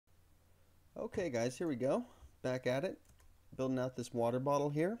Okay guys, here we go. Back at it. Building out this water bottle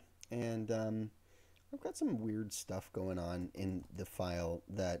here. And I've got some weird stuff going on in the file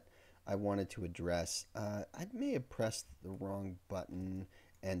that I wanted to address. I may have pressed the wrong button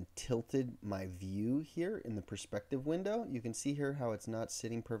and tilted my view here in the perspective window. You can see here how it's not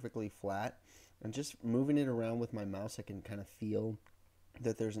sitting perfectly flat. And just moving it around with my mouse, I can kind of feel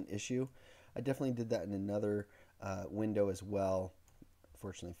that there's an issue. I definitely did that in another window as well.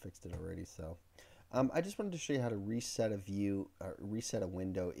 Fortunately fixed it already. So I just wanted to show you how to reset a view, reset a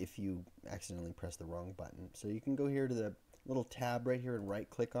window if you accidentally press the wrong button. So you can go here to the little tab right here and right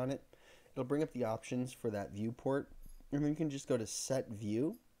click on it. It'll bring up the options for that viewport, and then you can just go to set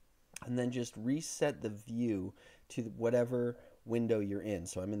view and then just reset the view to whatever window you're in.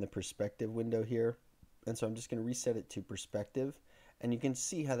 So I'm in the perspective window here, and so I'm just going to reset it to perspective, and you can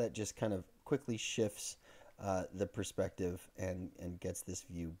see how that just kind of quickly shifts the perspective and gets this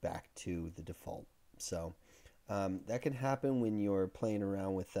view back to the default. So that can happen when you're playing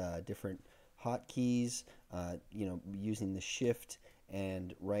around with different hotkeys, using the shift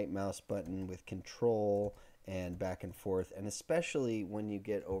and right mouse button with control and back and forth, and especially when you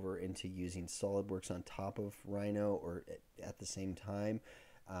get over into using SolidWorks on top of Rhino or at the same time.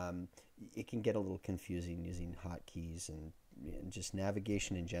 It can get a little confusing using hotkeys, and just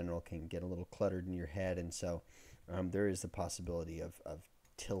navigation in general can get a little cluttered in your head, and so there is the possibility of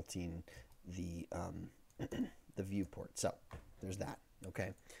tilting the the viewport. So there's that.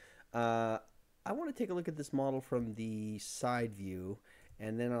 Okay. I want to take a look at this model from the side view,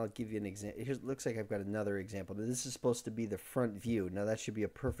 and then I'll give you an example. It looks like I've got another example. Now, this is supposed to be the front view. Now that should be a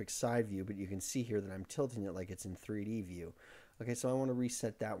perfect side view, but you can see here that I'm tilting it like it's in 3D view. Okay, so I want to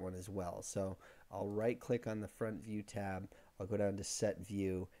reset that one as well. So I'll right click on the front view tab. I'll go down to set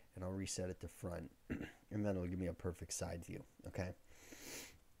view and I'll reset it to front, and then it'll give me a perfect side view.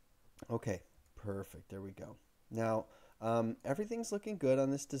 Okay, perfect. There we go. Now, everything's looking good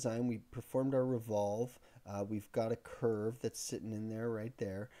on this design. We performed our revolve. We've got a curve that's sitting in there right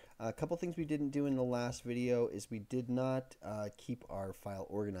there. A couple things we didn't do in the last video is we did not keep our file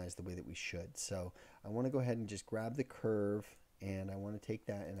organized the way that we should. So I want to go ahead and just grab the curve, and I want to take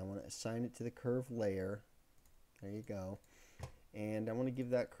that and I want to assign it to the curve layer. There you go. And I want to give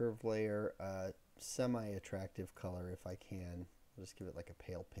that curve layer a semi-attractive color if I can. I'll just give it like a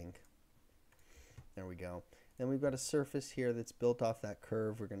pale pink. There we go. Then we've got a surface here that's built off that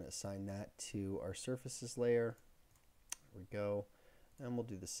curve. We're going to assign that to our surfaces layer. There we go. And we'll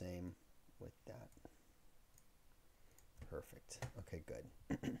do the same with that. Perfect. Okay,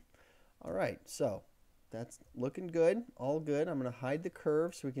 good. All right, so that's looking good. All good. I'm going to hide the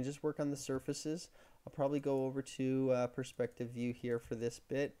curve so we can just work on the surfaces. I'll probably go over to perspective view here for this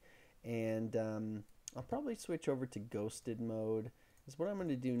bit, and I'll probably switch over to ghosted mode. Because what I'm going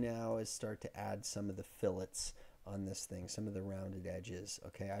to do now is start to add some of the fillets on this thing, some of the rounded edges.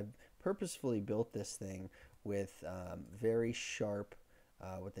 Okay, I've purposefully built this thing with very sharp,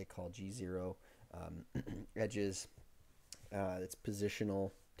 what they call G0 edges. It's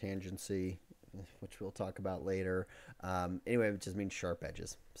positional, tangency, which we'll talk about later. Anyway, it just means sharp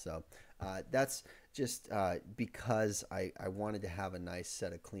edges. So that's just because I wanted to have a nice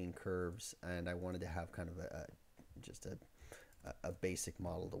set of clean curves, and I wanted to have kind of just a basic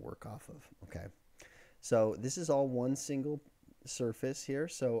model to work off of. Okay, so this is all one single surface here,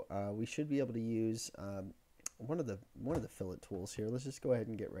 so we should be able to use one of the fillet tools here. Let's just go ahead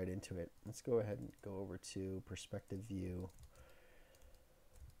and get right into it. Let's go ahead and go over to perspective view.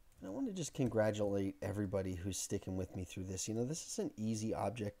 And I want to just congratulate everybody who's sticking with me through this. You know, this is an easy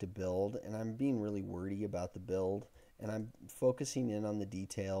object to build, and I'm being really wordy about the build, and I'm focusing in on the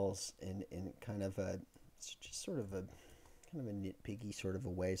details in kind of a, it's just sort of a kind of a nitpicky sort of a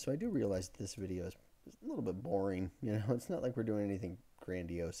way. So I do realize that this video is a little bit boring. You know, it's not like we're doing anything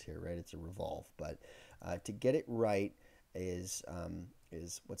grandiose here, right? It's a revolve, but to get it right is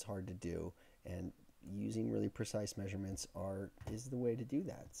what's hard to do, and using really precise measurements is the way to do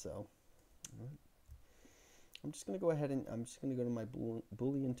that. So I'm just going to go ahead and I'm just going to go to my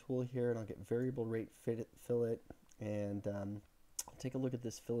Boolean tool here, and I'll get variable rate fillet, and I'll take a look at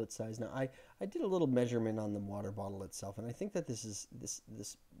this fillet size. Now I did a little measurement on the water bottle itself, and I think that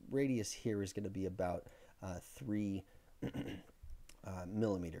this radius here is going to be about 3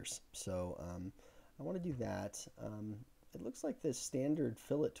 millimeters. So I want to do that. It looks like the standard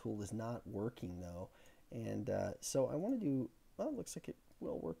fillet tool is not working though, and so I want to do, well, it looks like it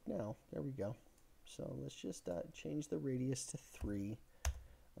will work now. There we go. So let's just change the radius to 3.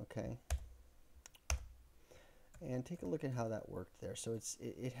 Okay, and take a look at how that worked there. So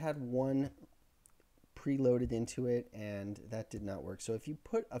it had one preloaded into it, and that did not work. So if you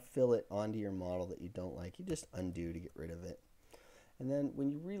put a fillet onto your model that you don't like, you just undo to get rid of it. And then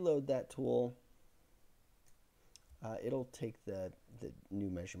when you reload that tool, it'll take the new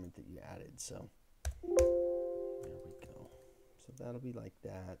measurement that you added. So there we go. So that'll be like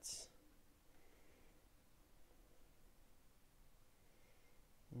that.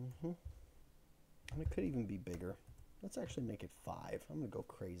 And it could even be bigger. Let's actually make it 5. I'm going to go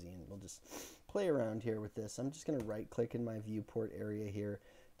crazy and we'll just play around here with this. I'm just going to right click in my viewport area here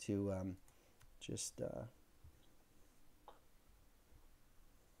to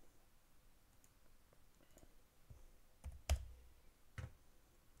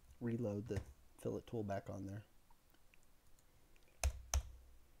reload the fillet tool back on there.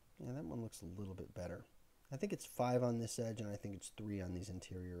 Yeah, that one looks a little bit better. I think it's 5 on this edge, and I think it's 3 on these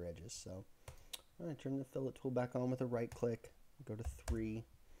interior edges. So all right, turn the fillet tool back on with a right click, go to 3,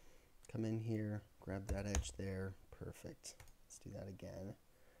 come in here, grab that edge there, perfect. Let's do that again,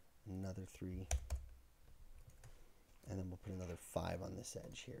 another 3, and then we'll put another 5 on this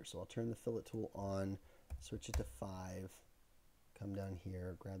edge here. So I'll turn the fillet tool on, switch it to 5, come down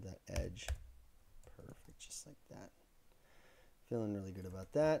here, grab that edge, perfect, just like that. Feeling really good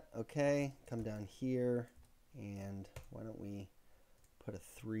about that. Okay, come down here, and why don't we put a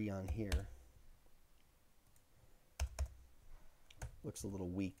 3 on here. Looks a little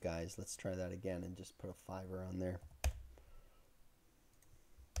weak, guys. Let's try that again and just put a 5er on there.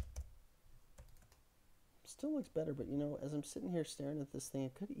 Still looks better, but you know, as I'm sitting here staring at this thing,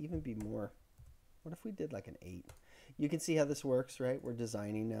 it could even be more. What if we did like an 8? You can see how this works, right? We're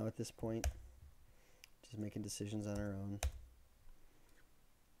designing now at this point. Just making decisions on our own.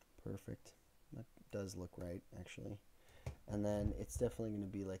 Perfect. That does look right, actually. And then it's definitely going to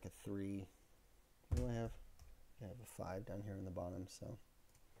be like a 3. What do I have? I have a 5 down here in the bottom, so.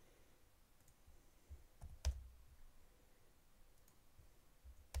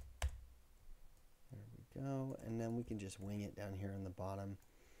 There we go. And then we can just wing it down here in the bottom.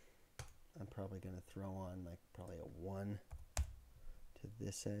 I'm probably going to throw on like probably a 1 to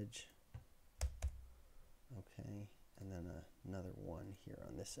this edge. Okay. And then another 1 here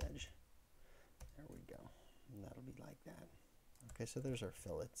on this edge. There we go. And that'll be like that. Okay, so there's our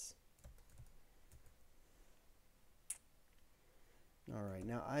fillets. All right,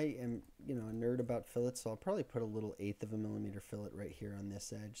 now I am, you know, a nerd about fillets, so I'll probably put a little 1/8 of a millimeter fillet right here on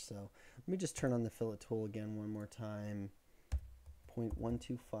this edge. So let me just turn on the fillet tool again one more time.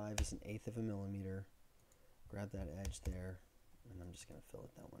 0.125 is an 1/8 of a millimeter. Grab that edge there, and I'm just going to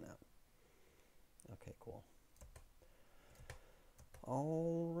fillet that one out. Okay, cool.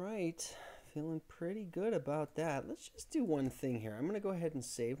 All right, feeling pretty good about that. Let's just do one thing here. I'm going to go ahead and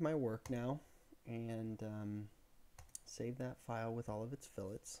save my work now, and save that file with all of its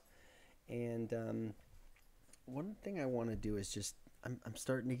fillets. And one thing I want to do is just, I'm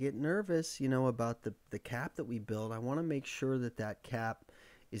starting to get nervous, you know, about the cap that we build. I want to make sure that that cap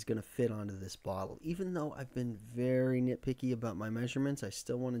is going to fit onto this bottle. Even though I've been very nitpicky about my measurements, I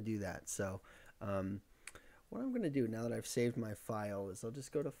still want to do that. So what I'm going to do now that I've saved my file is I'll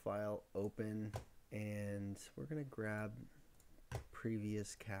just go to File, Open, and we're going to grab the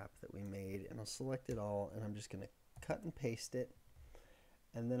previous cap that we made, and I'll select it all, and I'm just going to cut and paste it,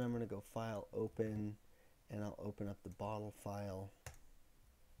 and then I'm going to go File, Open, and I'll open up the bottle file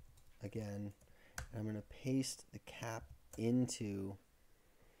again, and I'm going to paste the cap into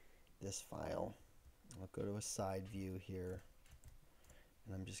this file. I'll go to a side view here,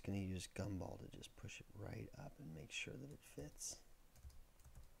 and I'm just going to use Gumball to just push it right up and make sure that it fits.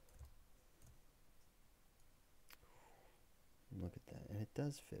 Look at that, and it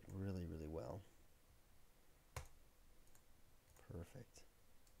does fit really, really well. Perfect.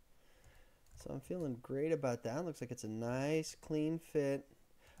 So I'm feeling great about that. Looks like it's a nice, clean fit.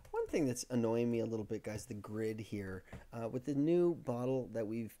 One thing that's annoying me a little bit, guys, the grid here. With the new bottle that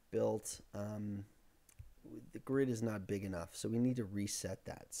we've built, the grid is not big enough, so we need to reset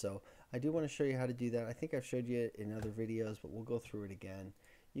that. So I do want to show you how to do that. I think I've showed you it in other videos, but we'll go through it again.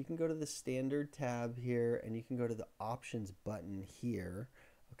 You can go to the Standard tab here, and you can go to the Options button here,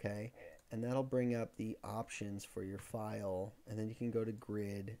 okay? And that'll bring up the options for your file, and then you can go to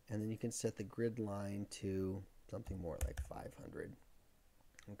Grid, and then you can set the grid line to something more like 500,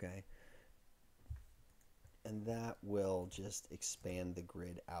 okay? And that will just expand the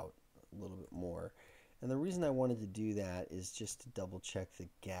grid out a little bit more. And the reason I wanted to do that is just to double check the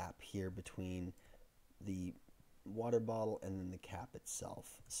gap here between the water bottle and then the cap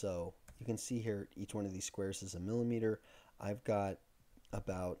itself. So you can see here each one of these squares is a millimeter. I've got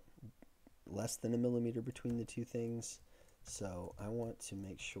about less than a millimeter between the two things, so I want to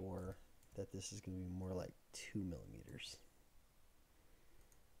make sure that this is going to be more like 2 millimeters.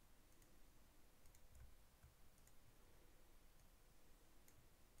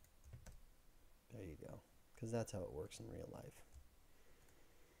 There you go, because that's how it works in real life.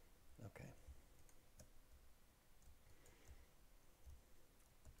 Okay.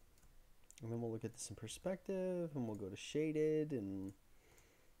 And then we'll look at this in perspective, and we'll go to shaded, and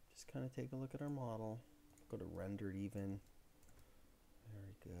just kind of take a look at our model. Go to rendered even.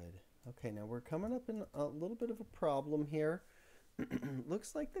 Very good. Okay, now we're coming up in a little bit of a problem here.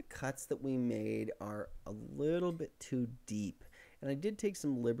 Looks like the cuts that we made are a little bit too deep. And I did take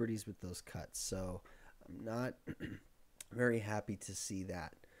some liberties with those cuts, so I'm not very happy to see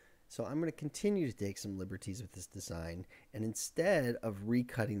that. So I'm going to continue to take some liberties with this design, and instead of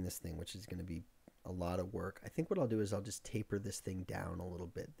recutting this thing, which is going to be a lot of work, I think what I'll do is I'll just taper this thing down a little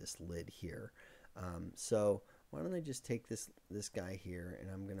bit, this lid here. So why don't I just take this guy here,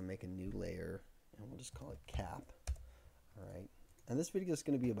 and I'm going to make a new layer, and we'll just call it cap. All right. And this video is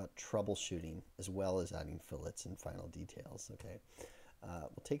going to be about troubleshooting as well as adding fillets and final details. Okay.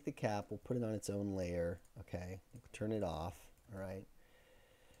 We'll take the cap, we'll put it on its own layer. Okay. We'll turn it off. All right.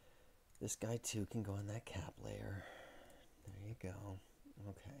 This guy too can go on that cap layer. There you go.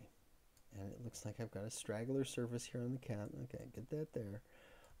 Okay. And it looks like I've got a straggler surface here on the cap. Okay, get that there.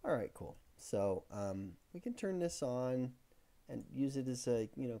 All right, cool. So we can turn this on and use it as a,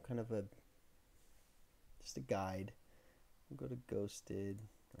 kind of just a guide. We'll go to ghosted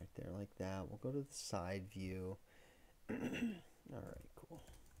right there like that. We'll go to the side view. All right, cool.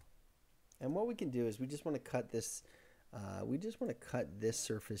 And what we can do is we just want to cut this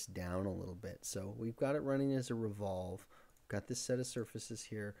surface down a little bit. So we've got it running as a revolve. We've got this set of surfaces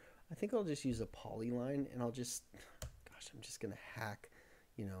here. I think I'll just use a polyline, and I'm just going to hack,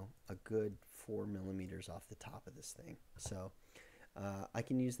 a good 4 millimeters off the top of this thing. So I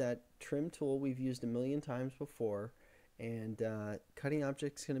can use that trim tool we've used a million times before, and cutting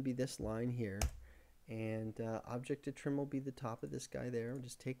object's going to be this line here, and object to trim will be the top of this guy there. We'll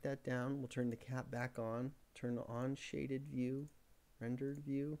just take that down. We'll turn the cap back on, turn on shaded view, rendered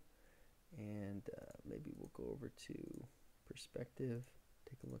view, and maybe we'll go over to perspective.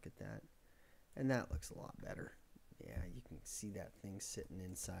 Take a look at that, and that looks a lot better. Yeah, you can see that thing sitting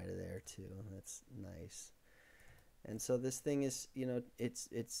inside of there too. That's nice. And so this thing is,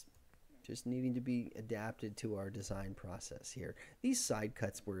 it's just needing to be adapted to our design process here. These side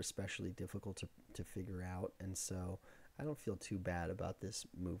cuts were especially difficult to figure out, and so I don't feel too bad about this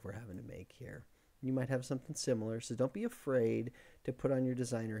move we're having to make here. You might have something similar, so don't be afraid to put on your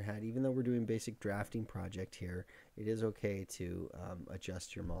designer hat. Even though we're doing basic drafting project here, it is okay to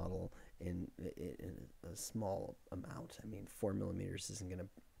adjust your model in a small amount. I mean, 4 millimeters isn't going to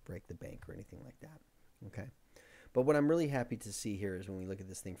break the bank or anything like that. Okay. But what I'm really happy to see here is when we look at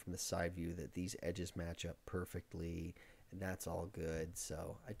this thing from the side view that these edges match up perfectly, and that's all good.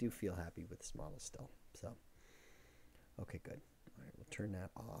 So I do feel happy with this model still. So, okay, good. All right, we'll turn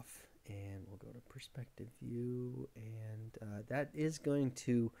that off. And we'll go to perspective view, and that is going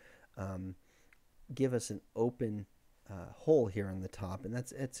to give us an open hole here on the top, and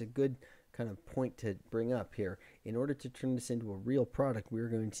it's a good kind of point to bring up here. In order to turn this into a real product, we're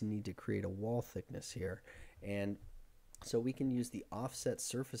going to need to create a wall thickness here, and so we can use the offset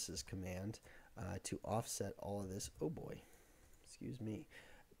surfaces command to offset all of this. Oh boy, excuse me.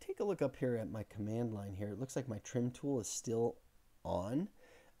 Take a look up here at my command line here. It looks like my trim tool is still on.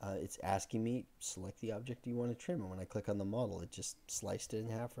 It's asking me, select the object you want to trim, and when I click on the model, it just sliced it in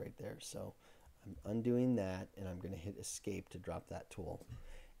half right there. So I'm undoing that, and I'm going to hit escape to drop that tool.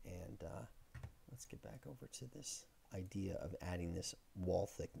 And let's get back over to this idea of adding this wall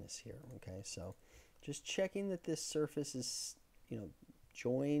thickness here. Okay, so just checking that this surface is,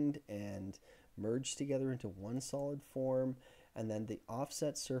 joined and merged together into one solid form, and then the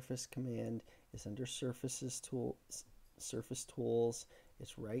offset surface command is under surface tools.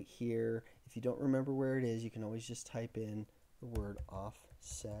 It's right here. If you don't remember where it is, you can always just type in the word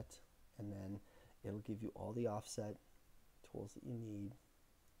offset, and then it'll give you all the offset tools that you need.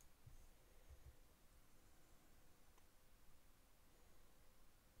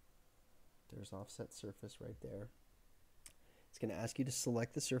 There's offset surface right there. It's going to ask you to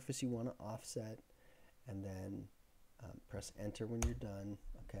select the surface you want to offset, and then press enter when you're done.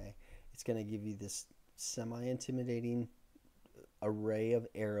 Okay. It's going to give you this semi-intimidating array of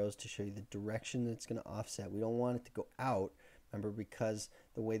arrows to show you the direction that it's going to offset. We don't want it to go out, remember, because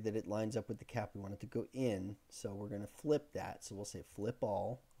the way that it lines up with the cap, we want it to go in. So we're going to flip that. So we'll say flip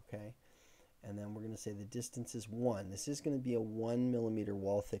all, okay? And then we're going to say the distance is 1. This is going to be a 1 millimeter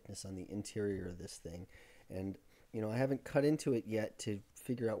wall thickness on the interior of this thing. And, I haven't cut into it yet to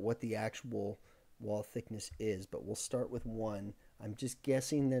figure out what the actual wall thickness is, but we'll start with 1. I'm just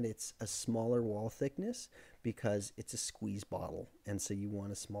guessing that it's a smaller wall thickness because it's a squeeze bottle, and so you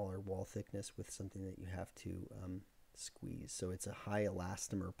want a smaller wall thickness with something that you have to squeeze. So it's a high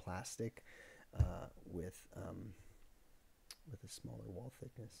elastomer plastic with a smaller wall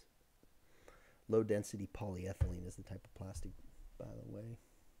thickness. Low density polyethylene is the type of plastic, by the way.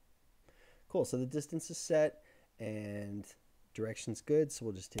 Cool, so the distance is set and direction's good, so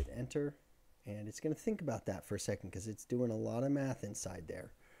we'll just hit enter. And it's going to think about that for a second because it's doing a lot of math inside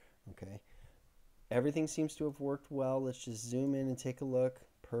there. Okay, everything seems to have worked well. Let's just zoom in and take a look.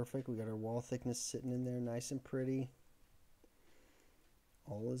 Perfect, we got our wall thickness sitting in there nice and pretty.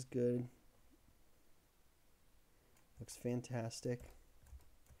 All is good. Looks fantastic.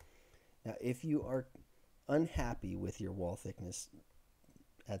 Now, if you are unhappy with your wall thickness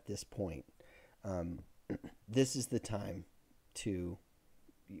at this point, this is the time to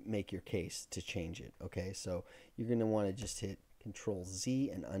make your case to change it. Okay, so you're going to want to just hit Control Z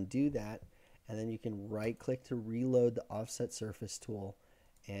and undo that, and then you can right click to reload the offset surface tool,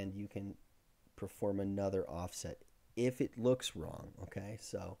 and you can perform another offset if it looks wrong. Okay,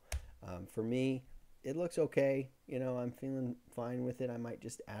 so for me, it looks okay. You know, I'm feeling fine with it. I might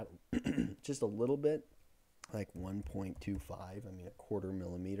just add just a little bit, like 1.25, I mean a 1/4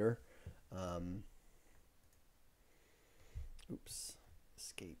 millimeter. Oops,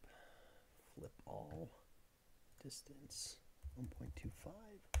 escape, flip all, distance, 1.25,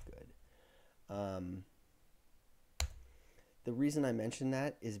 good. The reason I mention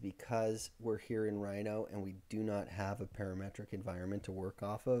that is because we're here in Rhino and we do not have a parametric environment to work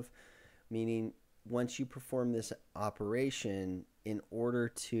off of, meaning once you perform this operation, in order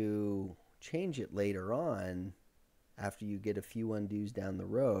to change it later on, after you get a few undos down the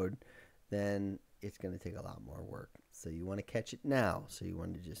road, then it's going to take a lot more work. So you want to catch it now. So you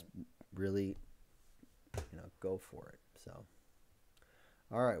want to just really, you know, go for it. So,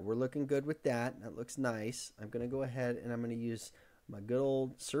 all right, we're looking good with that. That looks nice. I'm going to go ahead and I'm going to use my good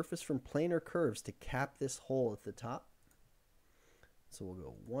old surface from planar curves to cap this hole at the top. So we'll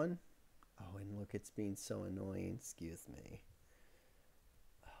go 1. Oh, and look, it's being so annoying. Excuse me.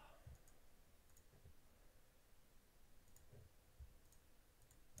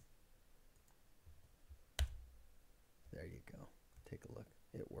 There you go. Take a look.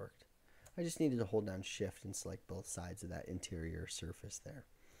 It worked. I just needed to hold down Shift and select both sides of that interior surface there.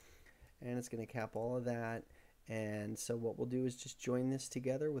 And it's going to cap all of that. And so what we'll do is just join this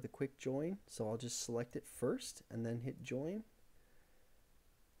together with a quick join. So I'll just select it first and then hit join.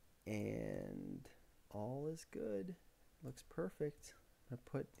 And all is good. Looks perfect. I'm going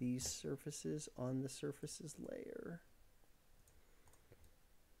to put these surfaces on the surfaces layer.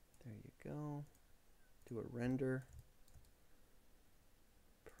 There you go. Do a render.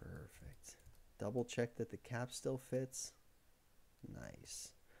 Perfect. Double check that the cap still fits.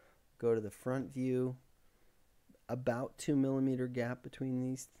 Nice. Go to the front view. About 2 millimeter gap between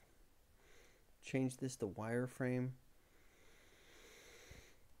these. Change this to wireframe.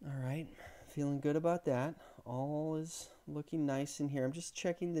 All right. Feeling good about that. All is looking nice in here. I'm just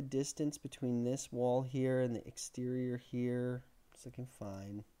checking the distance between this wall here and the exterior here. It's looking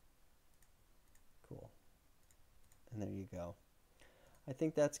fine. Cool. And there you go. I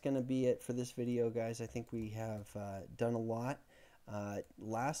think that's going to be it for this video, guys. I think we have done a lot.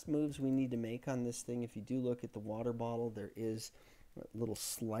 Last moves we need to make on this thing, if you do look at the water bottle, there is a little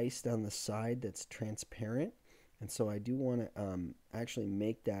slice down the side that's transparent. And so I do want to actually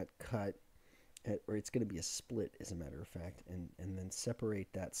make that cut, or it's going to be a split as a matter of fact, and then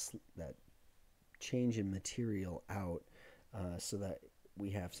separate that change in material out so that we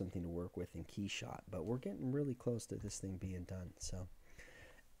have something to work with in KeyShot. But we're getting really close to this thing being done. So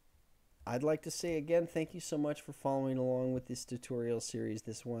I'd like to say again, thank you so much for following along with this tutorial series.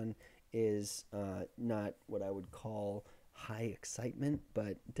 This one is not what I would call high excitement,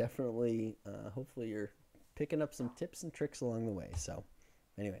 but definitely hopefully you're picking up some tips and tricks along the way. So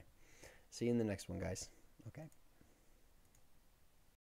anyway, see you in the next one, guys. Okay.